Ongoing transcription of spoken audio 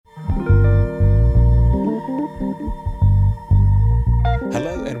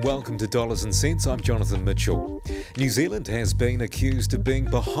to Dollars and Cents. I'm Jonathan Mitchell. New Zealand has been accused of being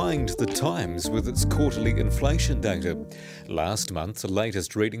behind the times with its quarterly inflation data. Last month, the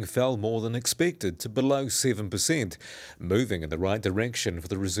latest reading fell more than expected to below 7%, moving in the right direction for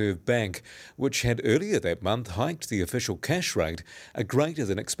the Reserve Bank, which had earlier that month hiked the official cash rate a greater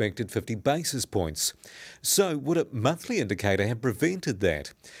than expected 50 basis points. So would a monthly indicator have prevented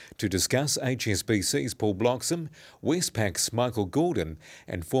that? To discuss, HSBC's Paul Bloxham, Westpac's Michael Gordon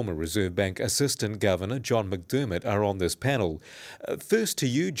and former Reserve Bank Assistant Governor John McDermott are on this panel. First to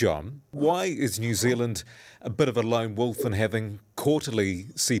you, John. Why is New Zealand a bit of a lone wolf in having quarterly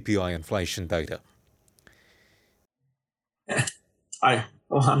CPI inflation data?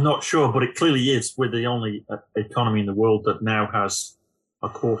 I'm not sure, but it clearly is. We're the only economy in the world that now has a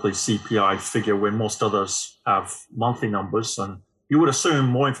quarterly CPI figure where most others have monthly numbers. And you would assume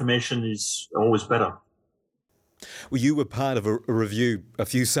more information is always better. Well, you were part of a review a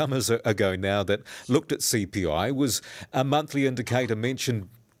few summers ago now that looked at CPI. Was a monthly indicator mentioned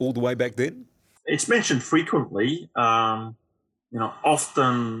all the way back then? It's mentioned frequently. Often,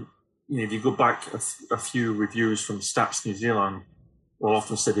 if you go back a few reviews from Stats New Zealand, will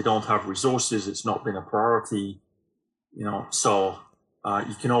often say they don't have resources. It's not been a priority. So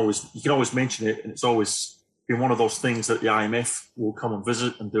you can always mention it, and it's always been one of those things that the IMF will come and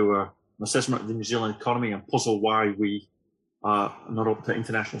visit and do an assessment of the New Zealand economy and puzzle why we are not up to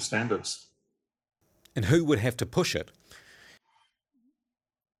international standards. And who would have to push it?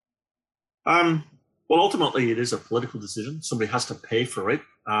 Well, ultimately, it is a political decision. Somebody has to pay for it.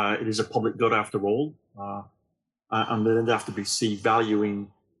 It is a public good, after all. And then they have to be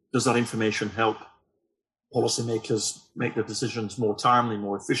valuing, does that information help policymakers make their decisions more timely,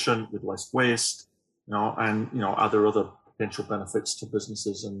 more efficient, with less waste? Are there other potential benefits to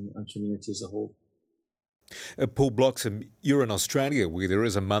businesses and communities as a whole? Paul Bloxham, you're in Australia where there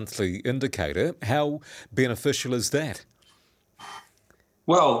is a monthly indicator. How beneficial is that?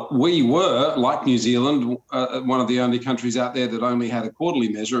 Well, we were, like New Zealand, one of the only countries out there that only had a quarterly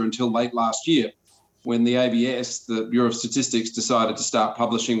measure until late last year, when the ABS, the Bureau of Statistics, decided to start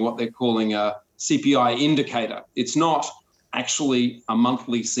publishing what they're calling a CPI indicator. It's not actually a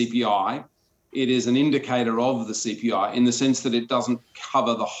monthly CPI. It is an indicator of the CPI in the sense that it doesn't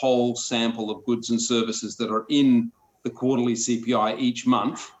cover the whole sample of goods and services that are in the quarterly CPI each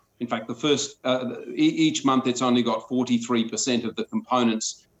month. In fact, each month it's only got 43% of the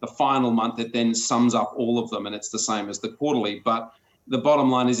components. The final month it then sums up all of them, and it's the same as the quarterly. But the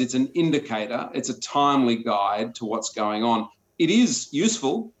bottom line is it's an indicator. It's a timely guide to what's going on. It is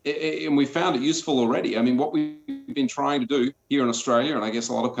useful, and we found it useful already. I mean, what we've been trying to do here in Australia, and I guess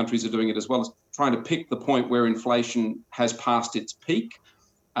a lot of countries are doing it as well, is trying to pick the point where inflation has passed its peak.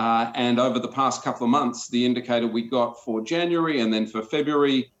 And over the past couple of months, the indicator we got for January and then for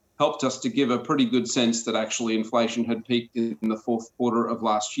February helped us to give a pretty good sense that actually inflation had peaked in the fourth quarter of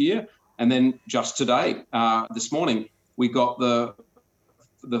last year. And then just today, this morning, we got the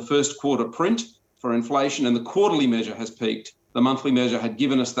first quarter print for inflation, and the quarterly measure has peaked. The monthly measure had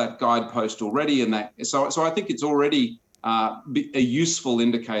given us that guidepost already, and so I think it's already a useful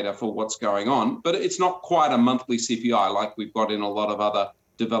indicator for what's going on. But it's not quite a monthly CPI like we've got in a lot of other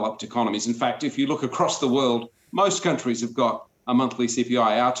developed economies. In fact, if you look across the world, most countries have got a monthly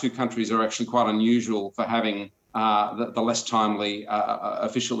CPI. Our two countries are actually quite unusual for having the less timely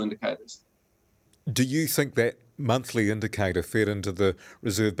official indicators. Do you think that monthly indicator fed into the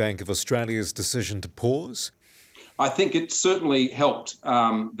Reserve Bank of Australia's decision to pause? I think it certainly helped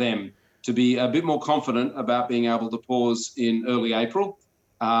them to be a bit more confident about being able to pause in early April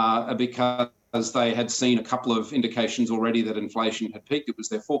because they had seen a couple of indications already that inflation had peaked. It was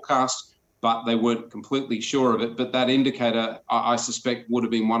their forecast, but they weren't completely sure of it. But that indicator, I suspect, would have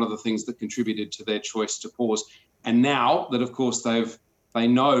been one of the things that contributed to their choice to pause. And now that, of course, they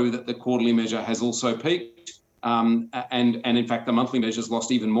know that the quarterly measure has also peaked, and in fact the monthly measure's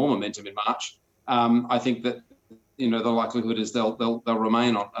lost even more momentum in March. I think that the likelihood is they'll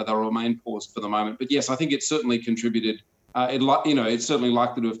remain paused for the moment. But yes, I think it certainly contributed. It's certainly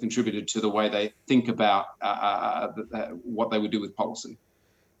likely to have contributed to the way they think about what they would do with policy.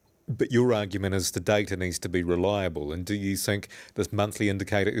 But your argument is the data needs to be reliable, and do you think this monthly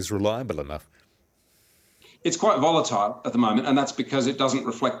indicator is reliable enough? It's quite volatile at the moment, and that's because it doesn't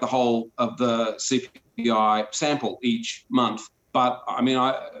reflect the whole of the CPI sample each month. But I mean,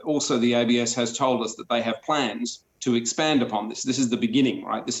 also the ABS has told us that they have plans to expand upon this. This is the beginning,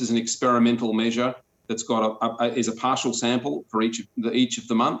 right? This is an experimental measure that's got is a partial sample for each of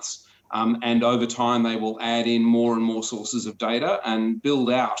the months, and over time they will add in more and more sources of data and build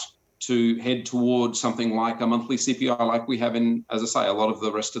out to head towards something like a monthly CPI like we have in, as I say, a lot of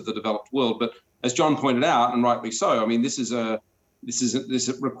the rest of the developed world. But as John pointed out, and rightly so, I mean, this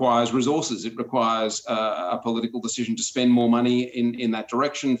requires resources. It requires a political decision to spend more money in that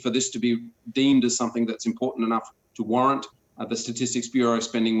direction for this to be deemed as something that's important enough to warrant the Statistics Bureau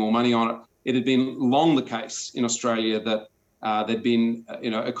spending more money on it. It had been long the case in Australia that there'd been,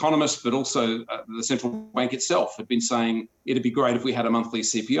 economists, but also the central bank itself had been saying it'd be great if we had a monthly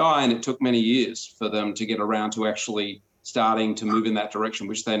CPI, and it took many years for them to get around to actually starting to move in that direction,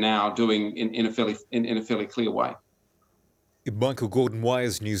 which they're now doing in a fairly clear way. Michael Gordon, why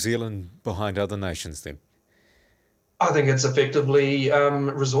is New Zealand behind other nations then? I think it's effectively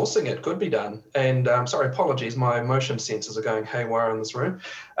resourcing it could be done. And sorry, apologies, my motion sensors are going haywire in this room.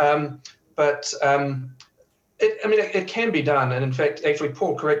 It can be done. And in fact, actually,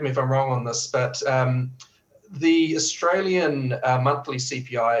 Paul, correct me if I'm wrong on this, but the Australian monthly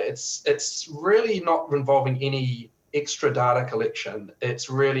CPI, it's really not involving any extra data collection. It's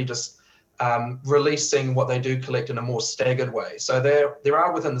really just releasing what they do collect in a more staggered way. So there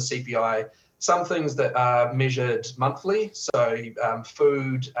are within the CPI some things that are measured monthly, so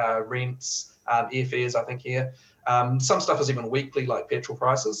food, rents, airfares, I think here. Some stuff is even weekly, like petrol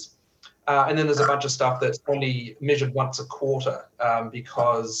prices. And then there's a bunch of stuff that's only measured once a quarter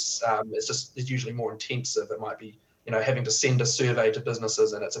because it's usually more intensive. It might be, having to send a survey to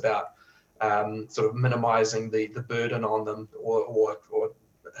businesses, and it's about sort of minimizing the burden on them or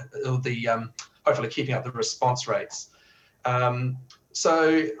hopefully keeping up the response rates.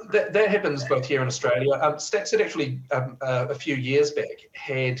 So that happens both here in Australia. Stats had actually a few years back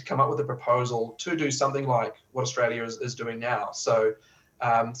had come up with a proposal to do something like what Australia is doing now. So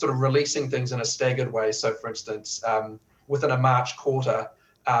sort of releasing things in a staggered way. So for instance, within a March quarter,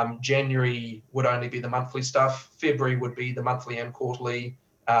 January would only be the monthly stuff, February would be the monthly and quarterly,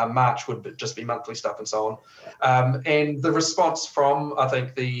 March would just be monthly stuff, and so on. And the response from, I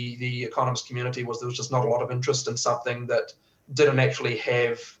think, the economist community was there was just not a lot of interest in something that didn't actually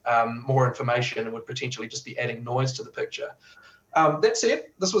have more information and would potentially just be adding noise to the picture. That said,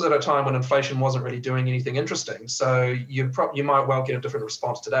 this was at a time when inflation wasn't really doing anything interesting, so you might well get a different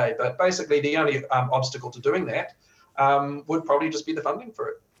response today. But basically, the only obstacle to doing that would probably just be the funding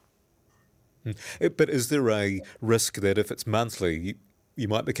for it. But is there a risk that if it's monthly, you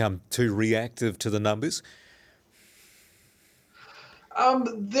might become too reactive to the numbers?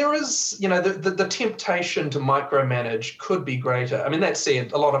 There is, the temptation to micromanage could be greater. I mean, that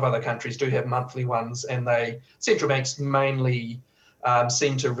said, a lot of other countries do have monthly ones, and central banks mainly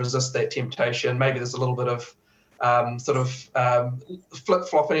seem to resist that temptation. Maybe there's a little bit of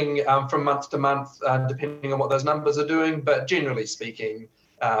flip-flopping from month to month, depending on what those numbers are doing. But generally speaking,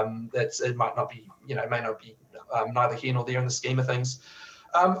 it might not be, may not be neither here nor there in the scheme of things.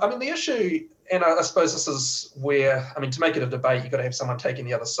 The issue, and I suppose this is where, to make it a debate, you've got to have someone taking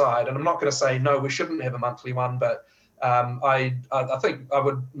the other side. And I'm not going to say, no, we shouldn't have a monthly one, but I think I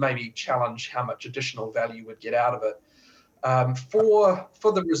would maybe challenge how much additional value we'd get out of it. For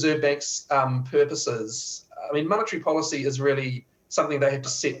the Reserve Bank's purposes, monetary policy is really something they have to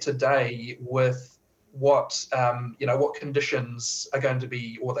set today with what conditions are going to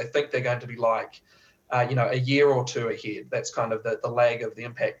be, or they think they're going to be like, a year or two ahead. That's kind of the lag of the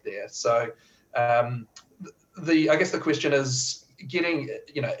impact there. So I guess the question is getting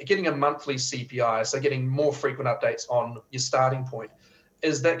a monthly CPI, so getting more frequent updates on your starting point.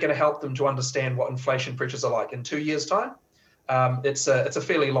 Is that going to help them to understand what inflation pressures are like in 2 years' time? It's a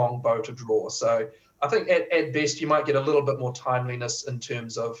fairly long bow to draw. So I think at best you might get a little bit more timeliness in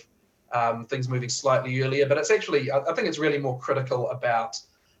terms of things moving slightly earlier, but it's actually, I think it's really more critical about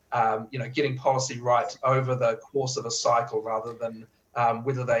getting policy right over the course of a cycle rather than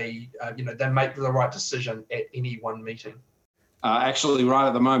whether they make the right decision at any one meeting. Actually, right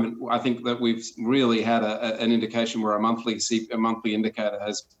at the moment, I think that we've really had an indication where a monthly indicator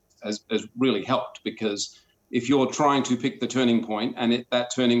has really helped, because if you're trying to pick the turning point, and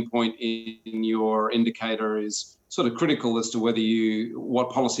that turning point in your indicator is sort of critical as to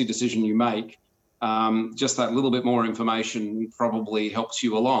what policy decision you make, just that little bit more information probably helps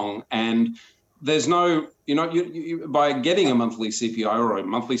you along. And there's no, by getting a monthly CPI or a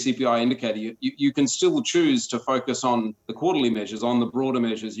monthly CPI indicator, you can still choose to focus on the quarterly measures, on the broader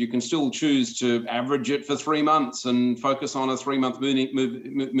measures. You can still choose to average it for 3 months and focus on a 3-month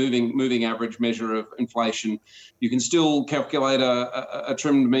moving average measure of inflation. You can still calculate a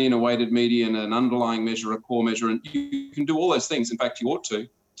trimmed mean, a weighted median, an underlying measure, a core measure, and you can do all those things. In fact, you ought to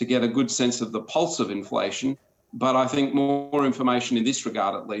get a good sense of the pulse of inflation. But I think more information in this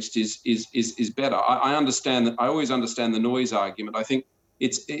regard, at least, is better. I understand that. I always understand the noise argument. I think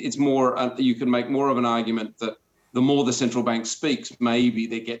it's more, you can make more of an argument that the more the central bank speaks, maybe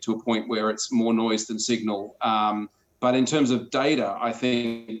they get to a point where it's more noise than signal. But in terms of data, I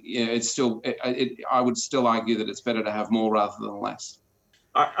think it's still, I would still argue that it's better to have more rather than less.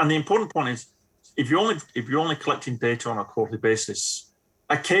 And the important point is, if you're only collecting data on a quarterly basis,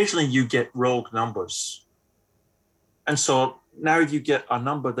 occasionally you get rogue numbers. And so now if you get a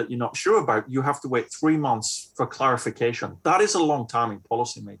number that you're not sure about, you have to wait 3 months for clarification. That is a long time in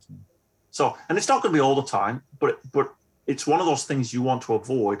policy making. So, and it's not going to be all the time, but it's one of those things you want to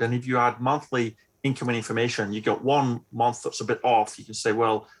avoid. And if you add monthly incoming information, you get 1 month that's a bit off, you can say,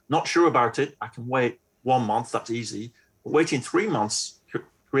 well, not sure about it, I can wait 1 month, that's easy. But waiting 3 months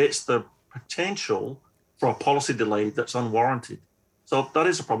creates the potential for a policy delay that's unwarranted. So that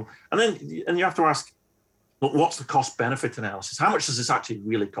is a problem. And you have to ask, look, what's the cost benefit analysis? How much does this actually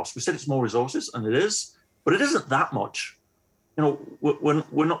really cost? We said it's more resources, and it is, but it isn't that much.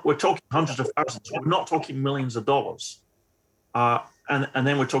 We're talking hundreds of thousands. We're not talking millions of dollars. And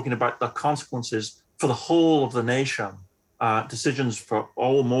then we're talking about the consequences for the whole of the nation, decisions for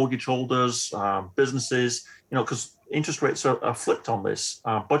all mortgage holders, businesses, because interest rates are flipped on this,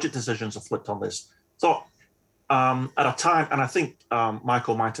 budget decisions are flipped on this. So at a time, and I think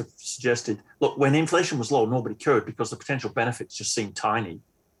Michael might have suggested, look, when inflation was low, nobody cared because the potential benefits just seemed tiny.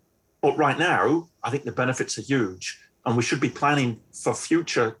 But right now, I think the benefits are huge, and we should be planning for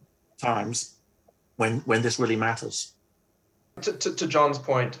future times when this really matters. To John's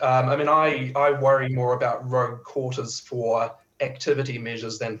point, I worry more about rogue quarters for activity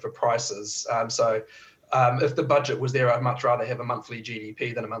measures than for prices. If the budget was there, I'd much rather have a monthly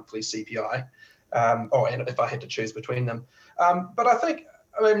GDP than a monthly CPI, and if I had to choose between them. But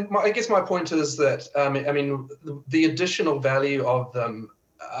I guess my point is that, the additional value of them,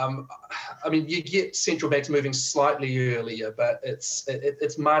 you get central banks moving slightly earlier, but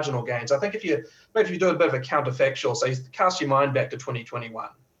it's marginal gains. I think if you do a bit of a counterfactual, so you cast your mind back to 2021,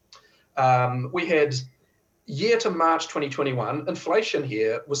 we had year to March 2021, inflation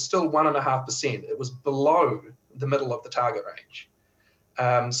here was still 1.5%. It was below the middle of the target range.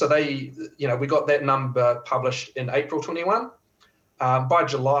 We got that number published in April 21. By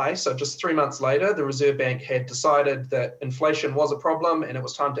July, so just 3 months later, the Reserve Bank had decided that inflation was a problem and it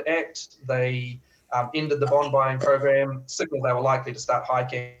was time to act. They ended the bond buying program, signaled they were likely to start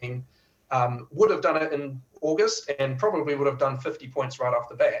hiking, would have done it in August and probably would have done 50 points right off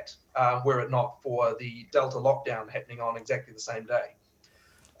the bat, were it not for the Delta lockdown happening on exactly the same day.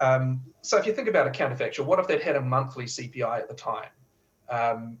 So if you think about a counterfactual, what if they'd had a monthly CPI at the time?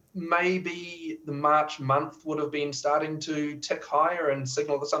 Maybe the March month would have been starting to tick higher and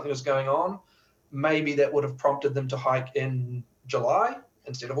signal that something was going on. Maybe that would have prompted them to hike in July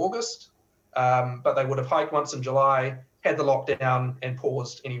instead of August. But they would have hiked once in July, had the lockdown and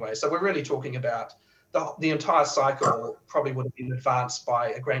paused anyway. So we're really talking about the entire cycle probably would have been advanced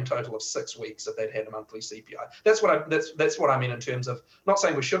by a grand total of 6 weeks if they'd had a monthly CPI. That's what I mean in terms of not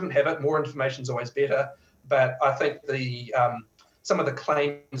saying we shouldn't have it. More information is always better, but I think some of the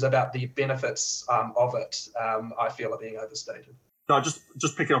claims about the benefits of it, I feel are being overstated. No,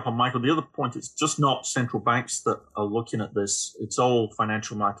 just picking up on Michael, the other point, it's just not central banks that are looking at this. It's all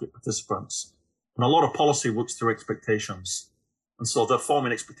financial market participants. And a lot of policy works through expectations. And so they're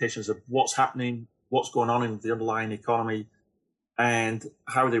forming expectations of what's happening, what's going on in the underlying economy, and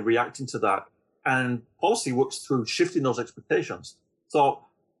how are they reacting to that. And policy works through shifting those expectations. So,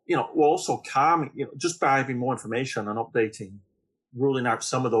 we're also calming, just by having more information and updating, ruling out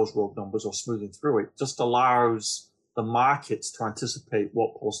some of those rogue numbers or smoothing through it just allows the markets to anticipate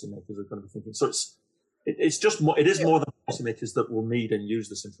what policymakers are going to be thinking. So it is more than policymakers that will need and use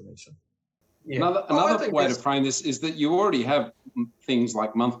this information. Yeah. Another way to frame this is that you already have things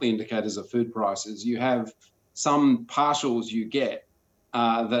like monthly indicators of food prices. You have some partials you get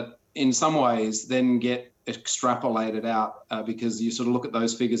that in some ways then get extrapolated out because you sort of look at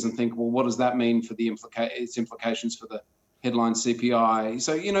those figures and think, well, what does that mean for its implications for the headline CPI?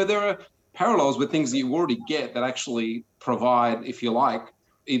 So, there are parallels with things that you already get that actually provide, if you like,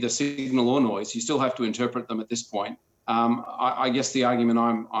 either signal or noise. You still have to interpret them at this point. I guess the argument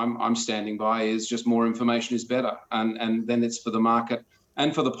I'm standing by is just more information is better, and then it's for the market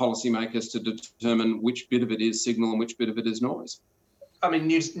and for the policymakers to determine which bit of it is signal and which bit of it is noise. I mean,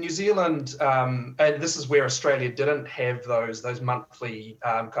 New Zealand, and this is where Australia didn't have those monthly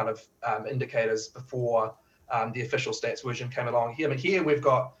indicators before the official stats version came along. Here, here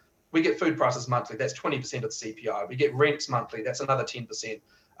we get food prices monthly. That's 20% of the CPI. We get rents monthly. That's another 10%.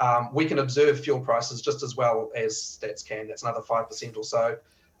 We can observe fuel prices just as well as stats can. That's another 5% or so.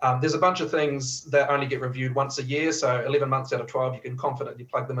 There's a bunch of things that only get reviewed once a year. So 11 months out of 12, you can confidently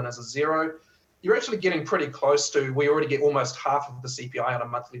plug them in as a 0. You're actually getting pretty close to, we already get almost half of the CPI on a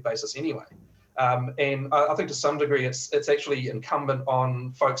monthly basis anyway. And I think to some degree, it's actually incumbent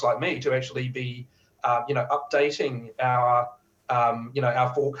on folks like me to actually be, updating our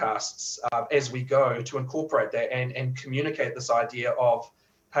forecasts as we go to incorporate that and communicate this idea of,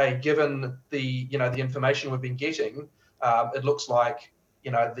 hey, given the information we've been getting, it looks like,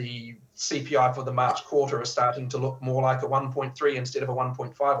 the CPI for the March quarter is starting to look more like a 1.3 instead of a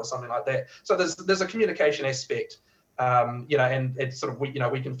 1.5 or something like that. So there's a communication aspect, and it's sort of, we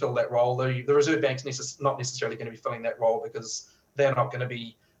can fill that role. The Reserve Bank's not necessarily going to be filling that role because they're not going to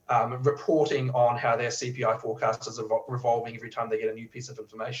be reporting on how their CPI forecast is revolving every time they get a new piece of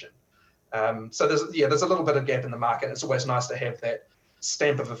information. So there's a little bit of gap in the market. It's always nice to have that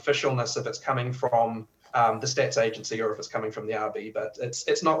stamp of officialness if it's coming from the stats agency or if it's coming from the RB, but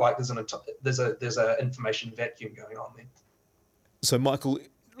it's not like there's a information vacuum going on there. So, Michael,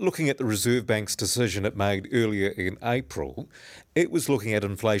 looking at the Reserve Bank's decision it made earlier in April, it was looking at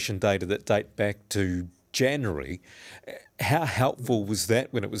inflation data that date back to January. How helpful was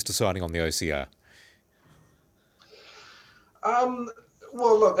that when it was deciding on the OCR?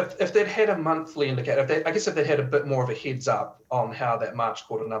 Well, look, if they'd had a monthly indicator, if they'd had a bit more of a heads up on how that March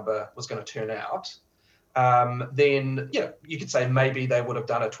quarter number was going to turn out, then you could say maybe they would have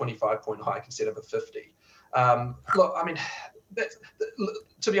done a 25-point hike instead of a 50. Look, I mean,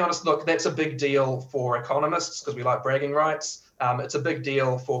 to be honest, look, that's a big deal for economists because we like bragging rights. It's a big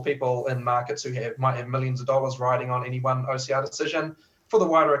deal for people in markets who might have millions of dollars riding on any one OCR decision. For the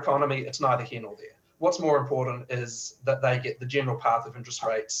wider economy, it's neither here nor there. What's more important is that they get the general path of interest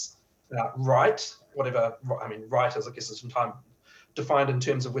rates right. Whatever, I mean, right is, I guess, is sometimes defined in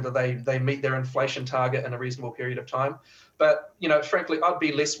terms of whether they meet their inflation target in a reasonable period of time. But, frankly, I'd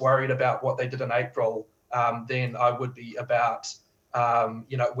be less worried about what they did in April than I would be about,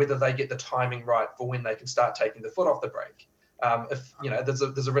 whether they get the timing right for when they can start taking the foot off the brake. If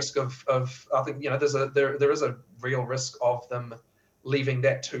there's a risk of I think there is a real risk of them leaving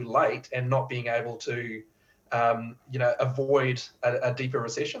that too late and not being able to avoid a deeper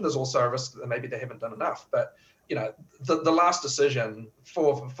recession. There's also a risk that maybe they haven't done enough. But the last decision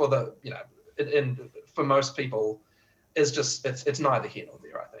for most people is just it's neither here nor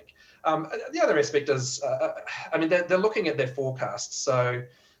there, I think. The other aspect is they're looking at their forecasts. So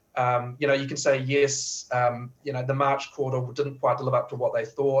you can say yes, the March quarter didn't quite live up to what they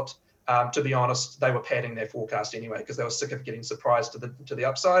thought. To be honest, they were padding their forecast anyway because they were sick of getting surprised to the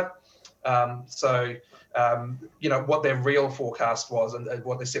upside. What their real forecast was and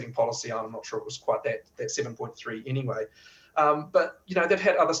what they're setting policy on, I'm not sure it was quite that 7.3 anyway. But they've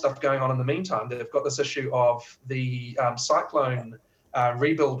had other stuff going on in the meantime. They've got this issue of the cyclone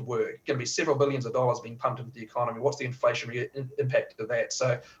rebuild work, going to be several billions of dollars being pumped into the economy. What's the inflationary impact of that?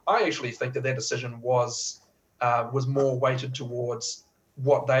 So I actually think that their decision was more weighted towards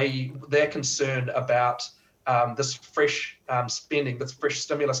what they're concerned about this fresh spending, this fresh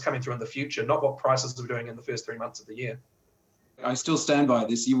stimulus coming through in the future, not what prices are doing in the first 3 months of the year. I still stand by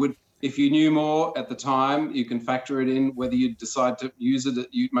this. You would, if you knew more at the time, you can factor it in. Whether you decide to use it,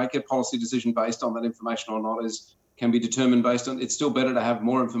 you make a policy decision based on that information or not can be determined based on. It's still better to have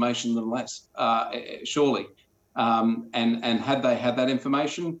more information than less, surely. And had they had that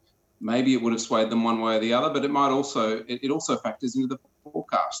information, maybe it would have swayed them one way or the other. But it might also factors into the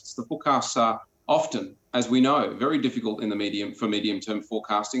forecasts. The forecasts are often, as we know, very difficult in the medium-term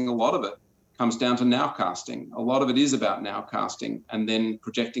forecasting. A lot of it comes down to nowcasting. A lot of it is about nowcasting and then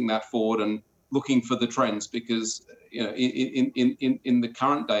projecting that forward and looking for the trends because in the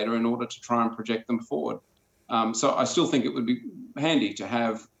current data in order to try and project them forward. So I still think it would be handy to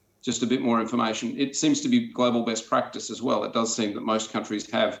have just a bit more information. It seems to be global best practice as well. It does seem that most countries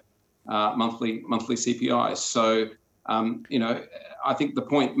have monthly CPIs. So I think the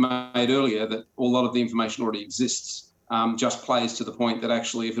point made earlier that a lot of the information already exists just plays to the point that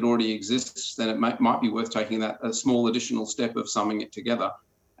actually if it already exists, then it might be worth taking a small additional step of summing it together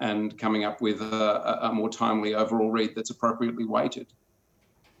and coming up with a more timely overall read that's appropriately weighted.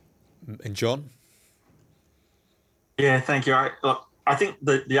 And John? Yeah, thank you. I think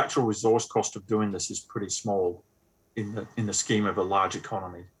the actual resource cost of doing this is pretty small in the scheme of a large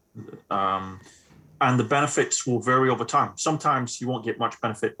economy. And the benefits will vary over time. Sometimes you won't get much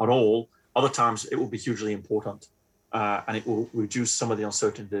benefit at all. Other times it will be hugely important and it will reduce some of the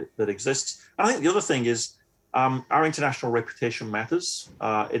uncertainty that exists. And I think the other thing is our international reputation matters.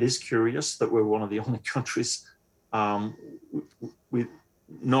 It is curious that we're one of the only countries with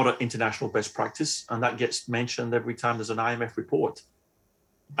not an international best practice, and that gets mentioned every time there's an IMF report.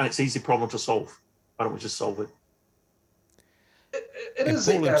 and it's an easy problem to solve. Why don't we just solve it? It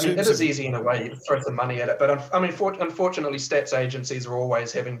is easy in a way. You throw some money at it, but unfortunately, stats agencies are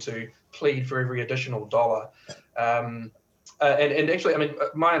always having to plead for every additional dollar. And actually,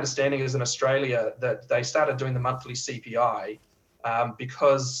 my understanding is in Australia that they started doing the monthly CPI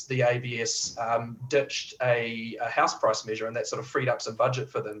because the ABS ditched a house price measure, and that sort of freed up some budget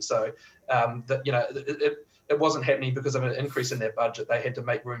for them. So it wasn't happening because of an increase in their budget. They had to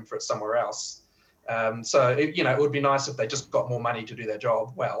make room for it somewhere else. It would be nice if they just got more money to do their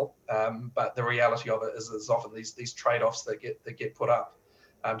job well. But the reality of it is often these trade-offs that get put up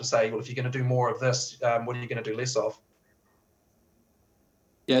to say, well, if you're going to do more of this, what are you going to do less of?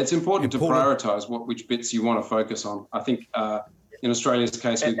 Yeah, it's important to prioritise which bits you want to focus on. I think in Australia's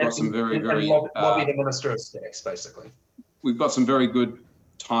case, we've got some very lobby the Minister of Stats, basically. We've got some very good,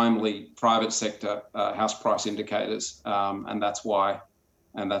 timely private sector house price indicators, and that's why.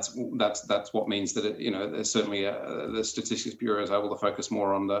 And that's what means that there's certainly the Statistics Bureau is able to focus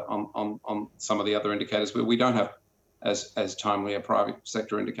more on some of the other indicators, but we don't have as timely a private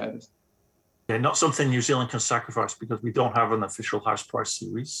sector indicators. Yeah, not something New Zealand can sacrifice because we don't have an official house price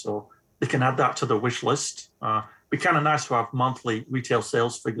series, so they can add that to the wish list. Be kind of nice to have monthly retail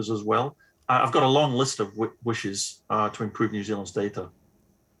sales figures as well. I've got a long list of wishes to improve New Zealand's data.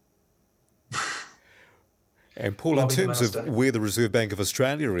 And Paul, in terms of where the Reserve Bank of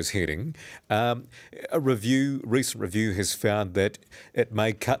Australia is heading, a recent review has found that it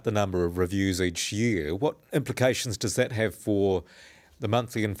may cut the number of reviews each year. What implications does that have for the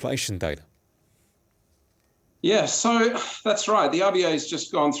monthly inflation data? Yeah, so that's right. The RBA has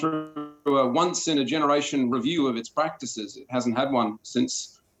just gone through a once-in-a-generation review of its practices. It hasn't had one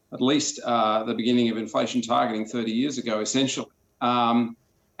since at least the beginning of inflation targeting 30 years ago, essentially. And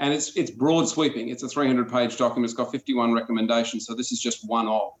it's broad sweeping. It's a 300-page document. It's got 51 recommendations. So this is just one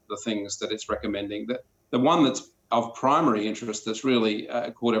of the things that it's recommending. The one that's of primary interest that's really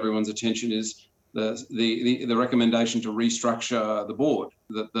caught everyone's attention is the recommendation to restructure the board.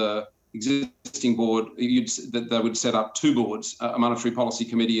 That the existing board, that they would set up two boards, a monetary policy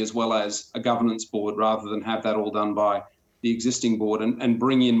committee as well as a governance board, rather than have that all done by the existing board, and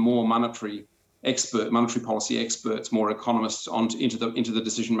bring in more monetary policy experts, more economists into the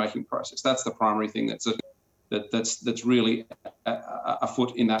decision-making process. That's the primary thing that's really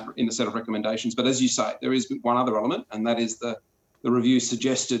afoot in the set of recommendations. But as you say, there is one other element, and that is the review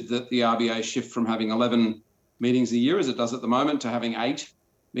suggested that the RBA shift from having 11 meetings a year, as it does at the moment, to having 8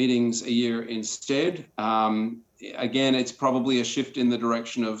 meetings a year instead. Again, it's probably a shift in the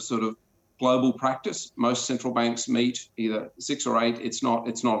direction of sort of global practice. Most central banks meet either 6 or 8. It's not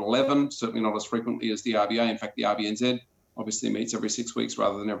 11, certainly not as frequently as the RBA. In fact, the RBNZ obviously meets every 6 weeks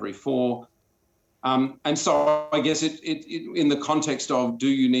rather than every 4. And so I guess it in the context of, do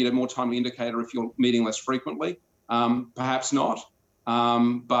you need a more timely indicator if you're meeting less frequently? Perhaps not.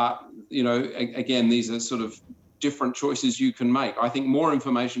 But, again, these are sort of different choices you can make. I think more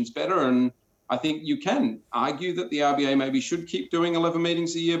information is better, and I think you can argue that the RBA maybe should keep doing 11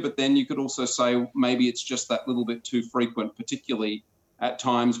 meetings a year, but then you could also say maybe it's just that little bit too frequent, particularly at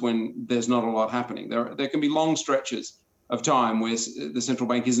times when there's not a lot happening. There can be long stretches of time where the central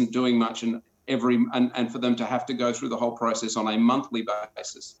bank isn't doing much, and for them to have to go through the whole process on a monthly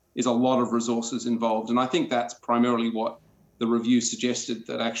basis is a lot of resources involved. And I think that's primarily what the review suggested,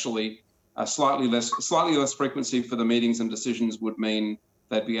 that actually a slightly less frequency for the meetings and decisions would mean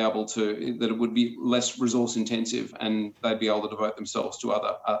that it would be less resource intensive, and they'd be able to devote themselves to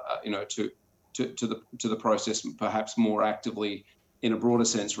other, to the process perhaps more actively in a broader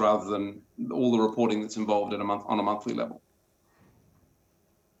sense, rather than all the reporting that's involved on a monthly level.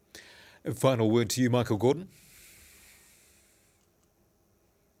 A final word to you, Michael Gordon.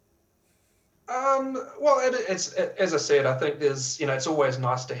 Well, it's as I said, I think there's, it's always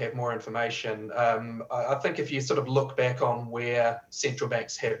nice to have more information. I think if you sort of look back on where central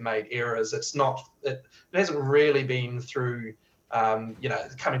banks have made errors, it hasn't really been through,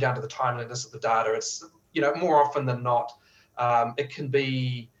 coming down to the timeliness of the data. It's, more often than not, it can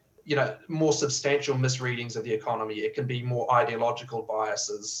be, more substantial misreadings of the economy. It can be more ideological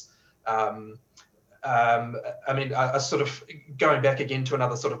biases. I sort of going back again to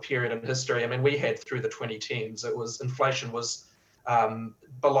another sort of period in history. We had through the 2010s, inflation was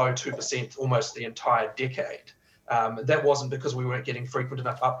below 2% almost the entire decade. That wasn't because we weren't getting frequent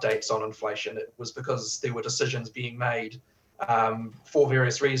enough updates on inflation. It was because there were decisions being made for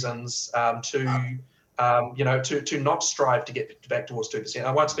various reasons to not strive to get back towards 2%.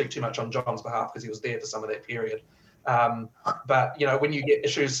 I won't speak too much on John's behalf because he was there for some of that period. But when you get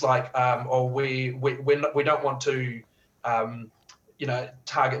issues like, we don't want to,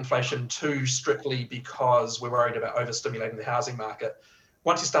 target inflation too strictly because we're worried about overstimulating the housing market.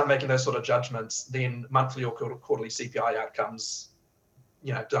 Once you start making those sort of judgments, then monthly or quarterly CPI outcomes,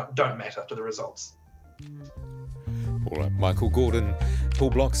 don't matter to the results. All right, Michael Gordon, Paul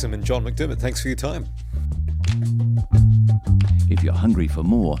Bloxham and John McDermott, thanks for your time. If you're hungry for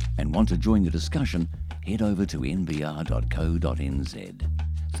more and want to join the discussion, head over to nbr.co.nz.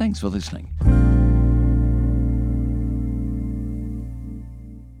 Thanks for listening.